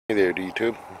Hey there,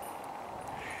 YouTube.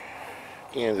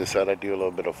 And decided I'd do a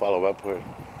little bit of follow-up and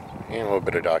a little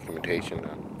bit of documentation.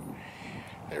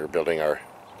 They were building our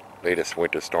latest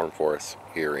winter storm for us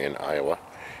here in Iowa,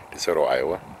 DeSoto,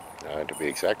 Iowa, to be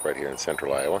exact, right here in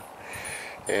central Iowa.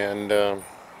 And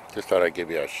just thought I'd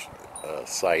give you a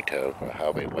sight of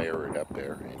how they layer it up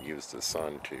there and use the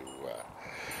sun to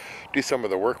do some of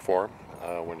the work for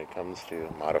them when it comes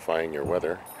to modifying your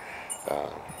weather.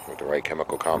 With the right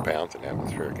chemical compounds and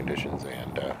atmospheric conditions,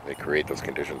 and they create those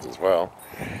conditions as well.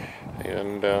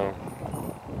 And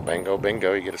bango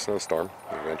bingo, you get a snowstorm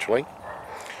eventually.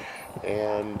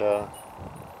 And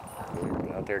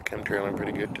out there chemtrailing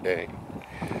pretty good today.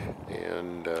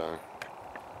 And so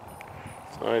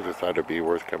I just thought it'd be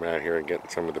worth coming out here and getting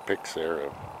some of the pics there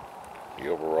of the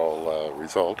overall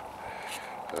result.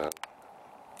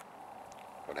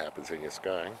 What happens in your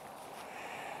sky.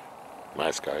 My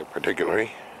sky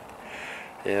particularly,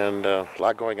 and a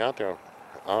lot going out there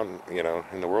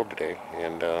in the world today.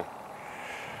 And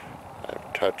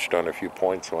I've touched on a few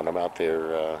points when I'm out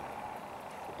there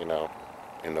in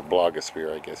the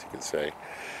blogosphere, I guess you could say.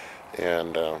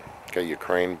 And got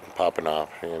Ukraine popping off,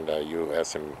 and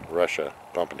US and Russia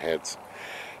bumping heads.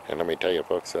 And let me tell you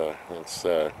folks, it's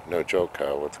no joke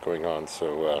what's going on.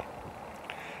 So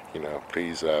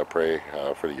please pray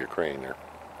for the Ukraine there.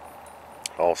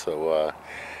 Also,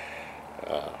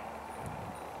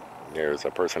 there's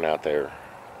a person out there,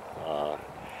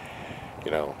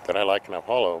 that I like and I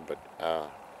follow, but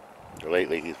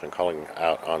lately he's been calling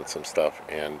out on some stuff,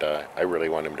 and I really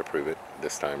want him to prove it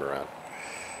this time around.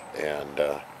 And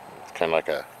it's kind of like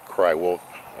a cry wolf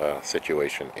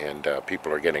situation, and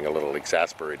people are getting a little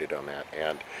exasperated on that.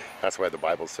 And that's why the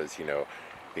Bible says, the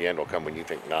end will come when you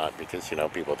think not, because,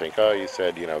 people think, oh, you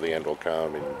said, the end will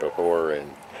come and before, and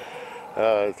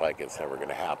it's like it's never going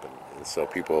to happen. And so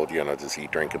people, just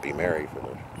eat, drink, and be merry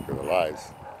for their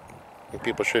lives. And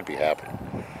people should be happy.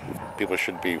 People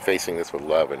should be facing this with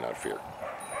love and not fear.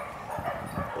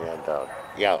 And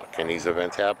yeah, can these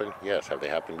events happen? Yes. Have they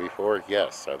happened before?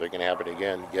 Yes. Are they going to happen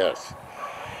again? Yes.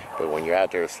 But when you're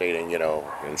out there stating,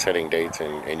 and setting dates,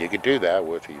 and you could do that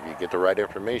if you get the right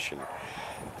information.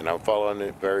 And I'm following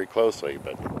it very closely,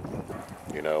 but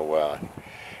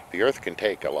the earth can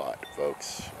take a lot,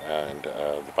 folks, and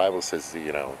the Bible says,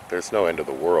 there's no end of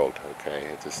the world, okay?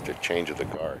 It's just a change of the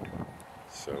guard.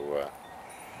 So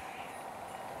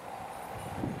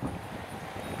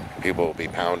people will be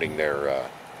pounding their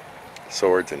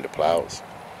swords into plows,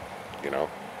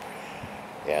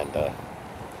 and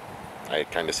I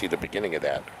kind of see the beginning of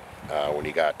that when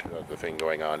you got the thing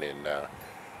going on in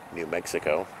New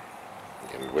Mexico,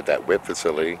 and with that whip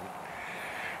facility.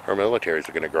 Our militaries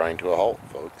are going to grind to a halt,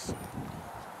 folks.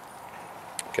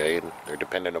 Okay, and they're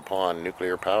dependent upon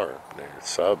nuclear power, their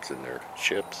subs and their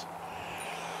ships.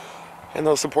 And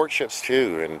those support ships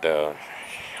too, and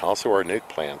also our nuke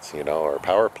plants, our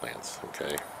power plants,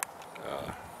 okay.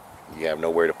 You have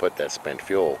nowhere to put that spent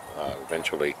fuel.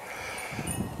 Eventually,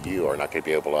 you are not going to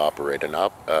be able to operate a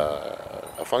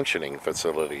functioning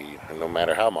facility, no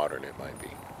matter how modern it might be.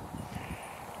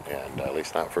 And at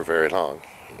least not for very long.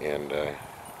 And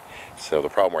so the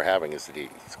problem we're having is that these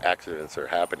accidents are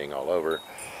happening all over,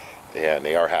 and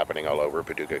they are happening all over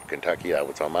Paducah, Kentucky. That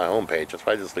was on my homepage. That's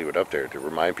why I just leave it up there to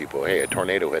remind people, hey, a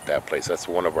tornado hit that place. That's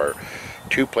one of our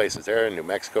 2 places there. In New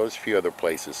Mexico, there's a few other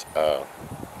places, but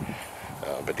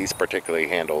these particularly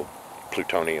handle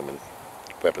plutonium and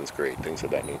weapons grade, things of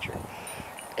that nature.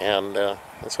 And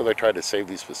so they try to save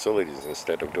these facilities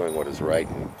instead of doing what is right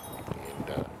and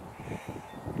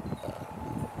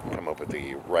come up with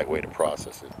the right way to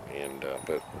process it. And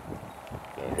but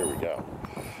here we go.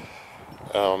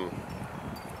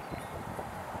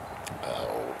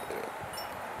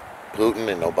 Putin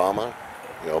and Obama,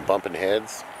 bumping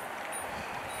heads.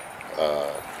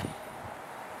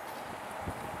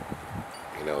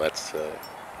 That's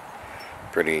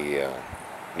pretty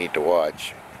neat to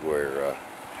watch, where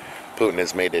Putin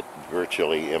has made it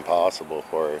virtually impossible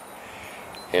for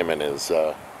him and his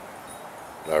or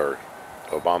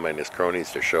Obama and his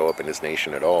cronies to show up in his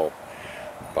nation at all,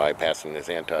 by passing this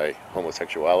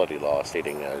anti-homosexuality law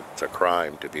stating it's a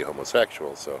crime to be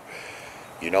homosexual. So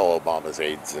Obama's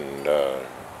aides and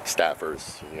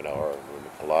staffers,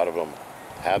 a lot of them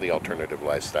have the alternative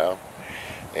lifestyle,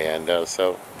 and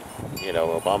so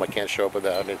Obama can't show up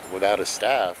without his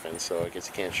staff, and so I guess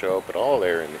he can't show up at all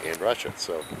there in Russia.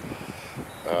 So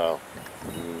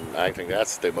I think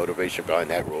that's the motivation behind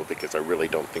that rule, because I really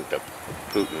don't think that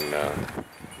Putin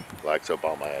likes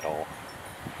Obama at all.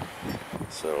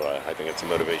 So I think it's the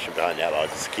motivation behind that. I'll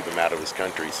just keep him out of his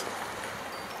countries,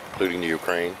 including the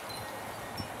Ukraine.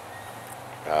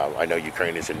 I know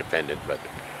Ukraine is independent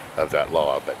of that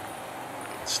law, but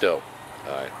still,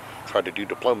 it's hard to do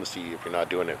diplomacy if you're not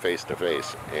doing it face to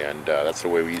face. And that's the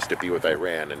way we used to be with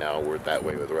Iran, and now we're that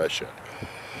way with Russia.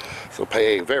 So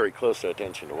pay very close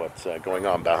attention to what's going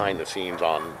on behind the scenes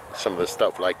on some of the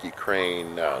stuff like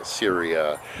Ukraine,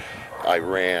 Syria,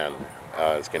 Iran.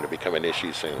 Is going to become an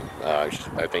issue soon. I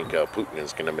think Putin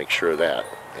is going to make sure of that.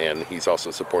 And he's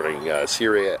also supporting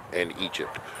Syria and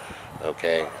Egypt.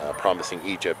 Okay, promising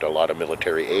Egypt a lot of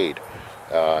military aid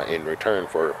in return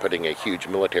for putting a huge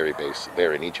military base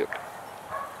there in Egypt.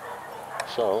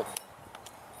 So,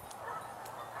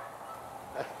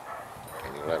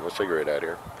 can't even have a cigarette out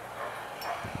here.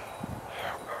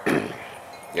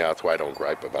 Yeah, that's why I don't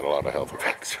gripe about a lot of health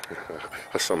effects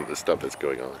of some of the stuff that's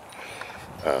going on.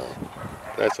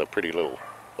 That's a pretty little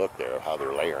look there of how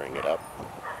they're layering it up.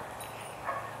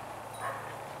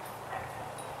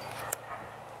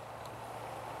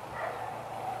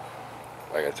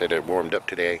 Like I said, it warmed up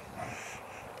today.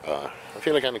 I'm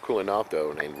feeling kind of cooling off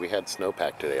though, and we had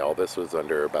snowpack today. All this was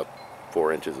under about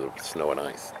 4 inches of snow and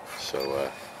ice.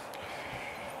 So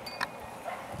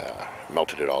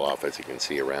melted it all off, as you can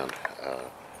see around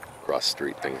across the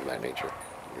street, things of that nature.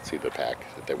 You can see the pack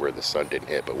that where the sun didn't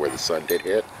hit, but where the sun did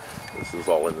hit, this is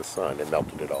all in the sun and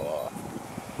melted it all off.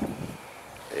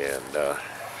 And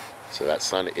so that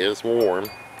sun is warm.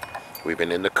 We've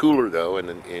been in the cooler though,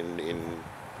 and in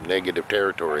negative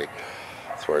territory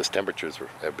as far as temperatures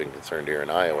have been concerned here in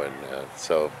Iowa. And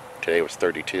so today was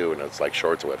 32, and it's like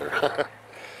shorts weather.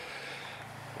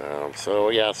 So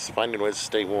yes, finding ways to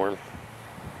stay warm.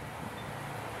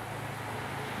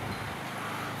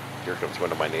 Here comes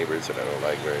one of my neighbors that I don't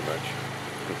like very much.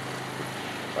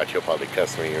 Watch, he'll probably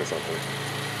cuss me or something.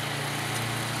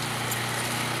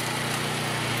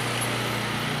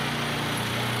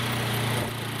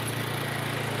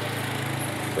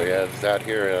 So yeah, it's out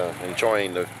here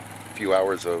enjoying the few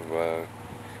hours of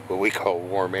what we call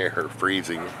warm air,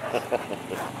 freezing.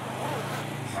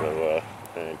 So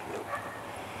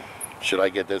should I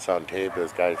get this on tape?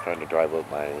 This guy's trying to drive up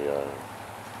my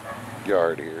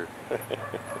yard here.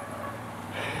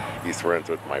 He's friends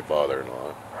with my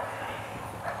father-in-law.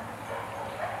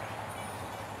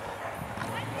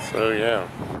 So yeah,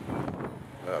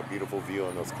 beautiful view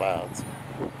on those clouds.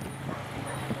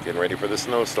 Getting ready for the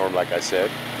snowstorm, like I said.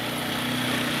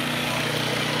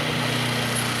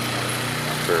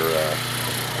 For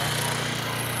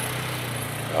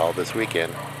all this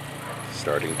weekend,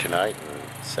 starting tonight, and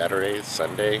Saturday,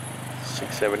 Sunday,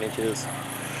 6-7 inches.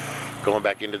 Going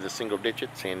back into the single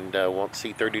digits, and won't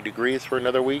see 30 degrees for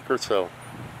another week or so.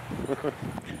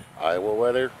 Iowa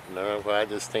weather? No, I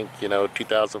just think,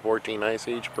 2014 ice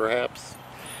age perhaps.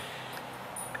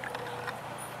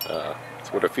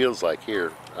 That's what it feels like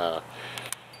here.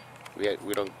 We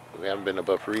haven't been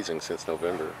above freezing since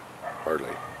November,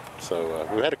 hardly. So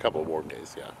we've had a couple of warm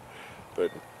days, yeah,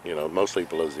 but mostly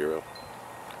below zero.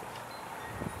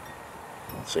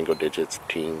 Single digits,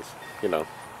 teens,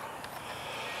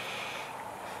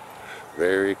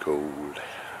 Very cold.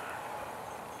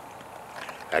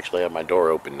 Actually, I have my door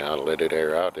open now to let it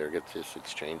air out there. Just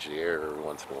exchange the air every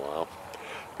once in a while.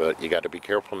 But you got to be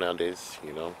careful nowadays,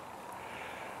 You know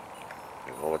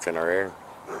what's in our air.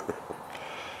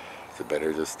 It's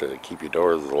better just to keep your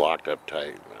doors locked up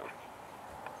tight.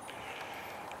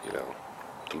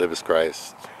 To live is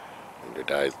Christ, and to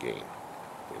die is gain.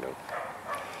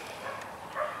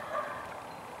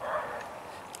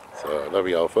 So I love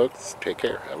you all, folks. Take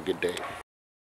care. Have a good day.